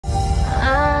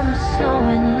so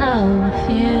in love with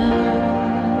you.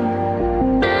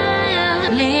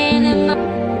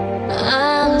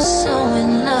 I'm so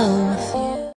in love with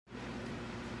you.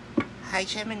 Hi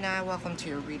Gemini, welcome to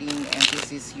your reading, and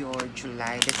this is your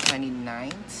July the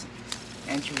 29th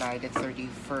and July the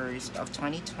 31st of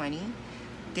 2020.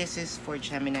 This is for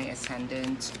Gemini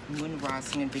ascendant, Moon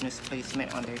rising and Venus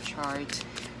placement on their chart.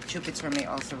 Jupiter may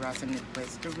also resonate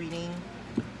with the reading.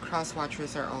 Cross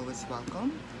watchers are always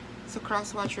welcome. So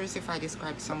cross watchers, if I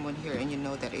describe someone here and you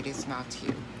know that it is not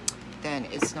you, then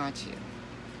it's not you.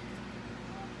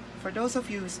 For those of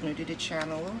you who's new to the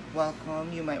channel,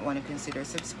 welcome. You might want to consider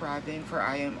subscribing, for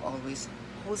I am always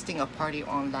hosting a party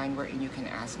online wherein you can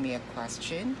ask me a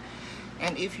question.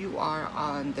 And if you are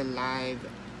on the live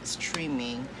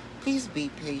streaming, please be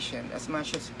patient as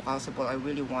much as possible. I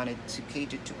really wanted to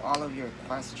cater to all of your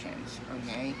questions,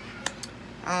 okay?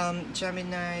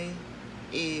 Gemini,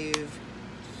 if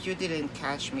you didn't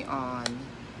catch me on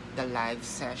the live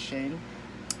session,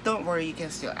 don't worry, you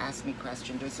can still ask me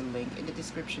questions. There's a link in the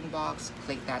description box.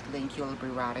 Click that link, you'll be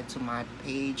routed to my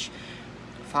page.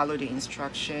 Follow the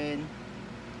instruction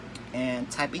and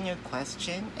type in your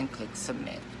question and click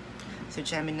submit. So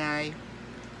Gemini,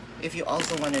 if you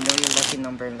also want to know your lucky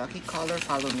number and lucky color,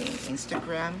 follow me on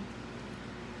Instagram.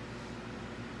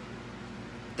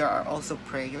 There are also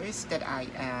prayers that I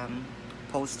am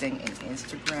posting in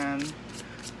Instagram.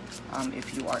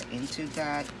 If you are into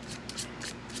that.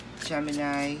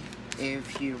 Gemini,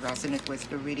 if you resonate with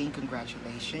the reading,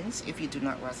 congratulations. If you do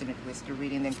not resonate with the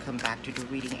reading, then come back to the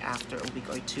reading after a week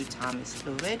or two. Time is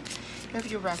fluid.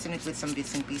 If you resonate with some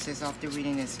bits and pieces of the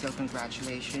reading, then still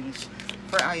congratulations,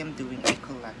 for I am doing a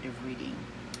collective reading.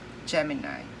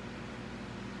 Gemini,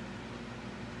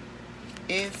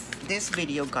 if this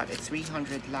video got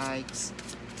 300 likes,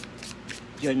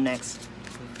 your next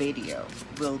video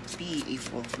will be a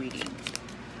full reading.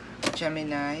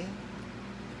 Gemini,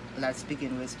 let's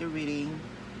begin with the reading.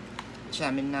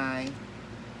 Gemini,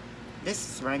 this is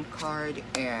Strength card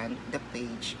and the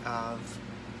Page of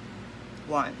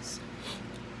Wands.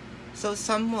 So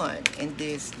someone in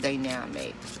this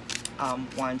dynamic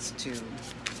wants to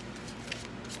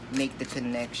make the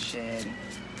connection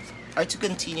or to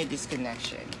continue this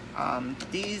connection.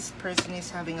 This person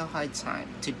is having a hard time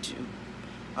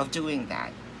doing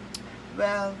that.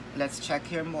 Well, let's check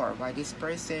here more why this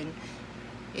person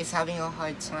is having a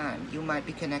hard time. You might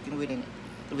be connecting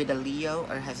with a Leo,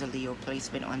 or has a Leo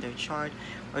placement on their chart,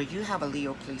 or you have a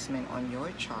Leo placement on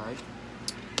your chart.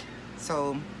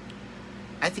 So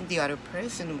I think the other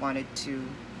person wanted to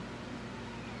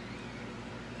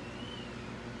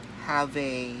have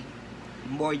a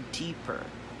more deeper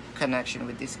connection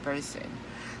with this person.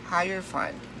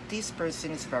 Hierophant, this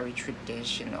person is very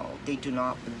traditional. They do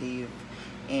not believe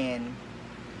in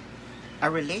a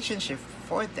relationship.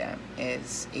 For them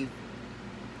is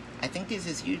I think this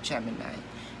is you, Gemini,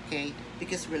 okay?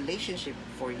 Because relationship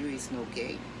for you is no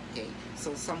game, okay?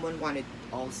 So someone wanted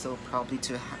also probably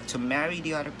to marry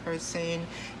the other person.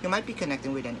 You might be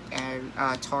connecting with an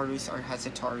Taurus, or has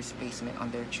a Taurus placement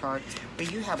on their chart, or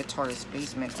you have a Taurus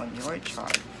placement on your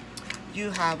chart. You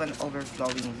have an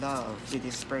overflowing love with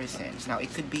this person. Now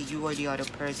it could be you or the other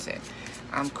person.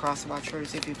 Cross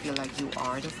watchers, if you feel like you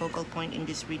are the focal point in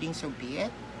this reading, so be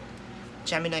it.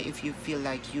 Gemini, if you feel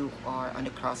like you are on the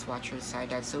cross watcher side,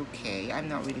 that's okay. I'm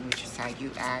not reading which side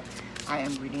you at. I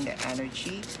am reading the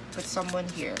energy. But someone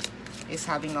here is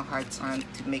having a hard time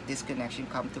to make this connection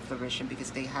come to fruition because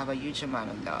they have a huge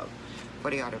amount of love for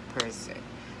the other person.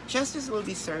 Justice will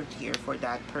be served here for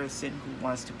that person who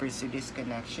wants to pursue this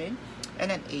connection.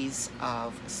 And an Ace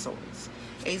of Swords.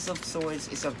 Ace of Swords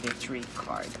is a victory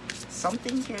card.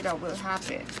 Something here that will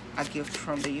happen, a gift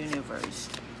from the universe,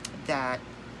 that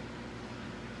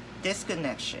this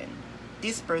connection,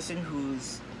 this person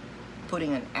who's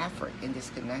putting an effort in this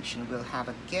connection will have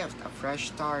a gift, a fresh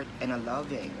start, and a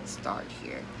loving start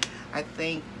here. I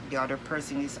think the other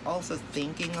person is also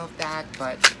thinking of that,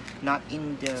 but not in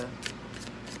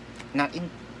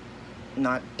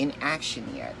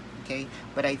action yet, okay?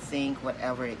 But I think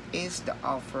whatever it is, the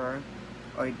offer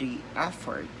or the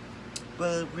effort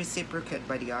will reciprocate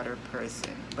by the other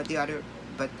person. But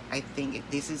I think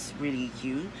this is really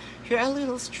you. You're a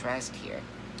little stressed here.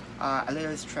 A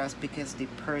little stressed because the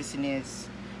person is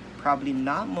probably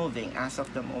not moving as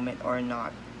of the moment, or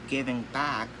not giving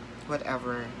back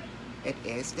whatever it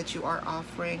is that you are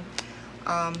offering.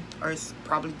 Or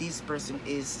probably this person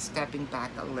is stepping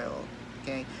back a little,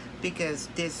 okay? Because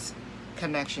this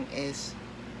connection is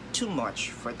too much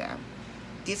for them.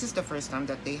 This is the first time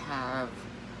that they have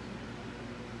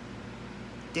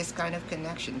this kind of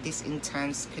connection, this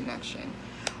intense connection.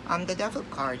 The devil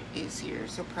card is here,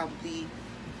 so probably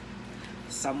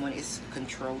someone is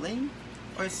controlling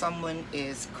or someone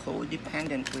is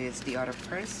codependent with the other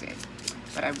person.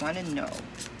 But I want to know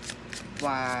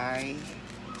why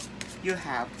you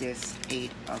have this 8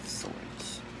 of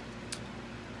Swords.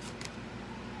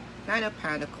 9 of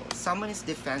Pentacles. Someone is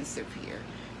defensive here.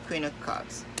 Queen of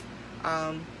Cups.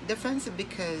 Defensive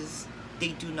because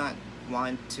they do not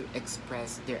want to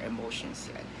express their emotions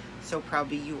yet. So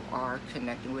probably you are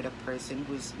connecting with a person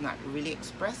who's not really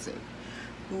expressive,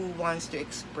 who wants to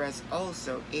express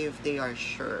also if they are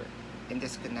sure in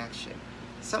this connection.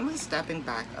 Someone's stepping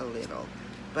back a little,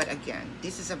 but again,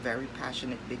 this is a very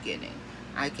passionate beginning.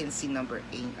 I can see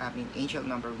angel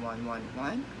number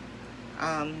 111.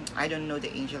 I don't know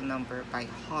the angel number by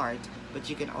heart, but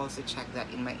you can also check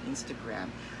that in my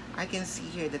Instagram. I can see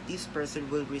here that this person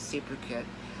will reciprocate.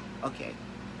 Okay,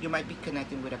 you might be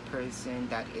connecting with a person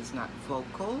that is not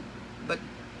vocal, but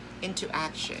into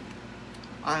action.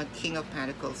 King of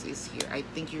Pentacles is here. I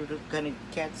think you're gonna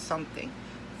get something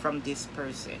from this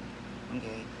person.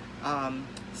 Okay,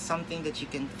 something that you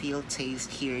can feel,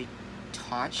 taste, hear,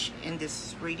 touch in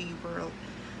this 3D world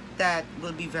that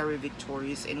will be very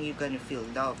victorious, and you're gonna feel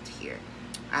loved here.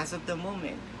 As of the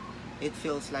moment, it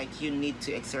feels like you need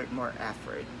to exert more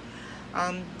effort.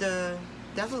 The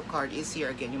Devil card is here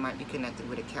again. You might be connected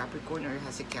with a Capricorn or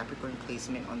has a Capricorn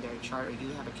placement on their chart, or you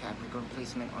have a Capricorn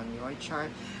placement on your chart.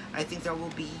 I think there will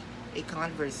be a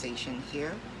conversation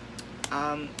here.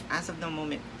 As of the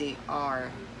moment, they are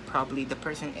probably, the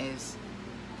person is,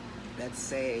 let's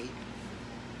say,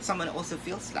 someone also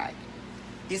feels like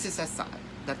this is a sign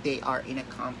that they are in a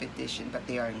competition, but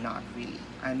they are not really.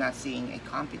 I'm not seeing a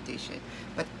competition,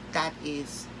 but that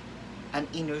is an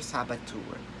inner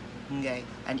saboteur. Okay,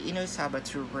 an inner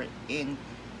saboteur wherein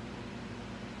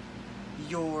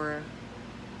you're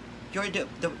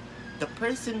the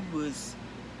person who's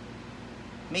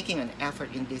making an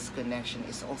effort in this connection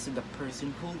is also the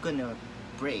person who's gonna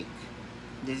break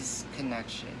this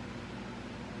connection.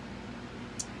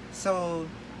 So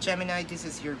Gemini, this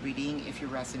is your reading. If you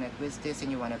resonate with this and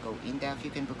you want to go in depth,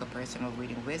 you can book a personal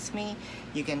reading with me.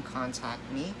 You can contact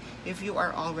me. If you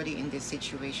are already in this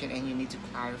situation and you need to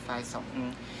clarify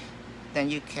something, then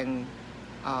you can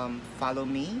follow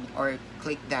me or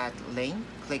click that link.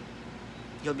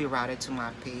 You'll be routed to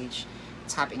my page.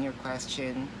 Type in your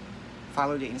question,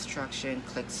 follow the instruction,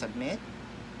 click submit.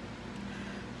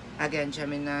 Again,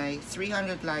 Gemini,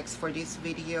 300 likes for this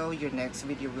video. Your next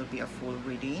video will be a full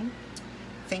reading.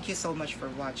 Thank you so much for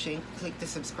watching. Click the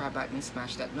subscribe button,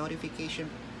 smash that notification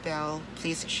bell.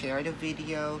 Please share the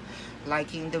video.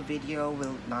 Liking the video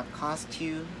will not cost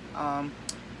you.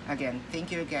 Again,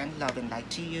 thank you again. Love and light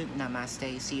to you.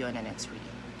 Namaste. See you in the next video.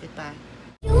 Goodbye.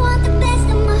 You want the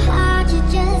best of my heart.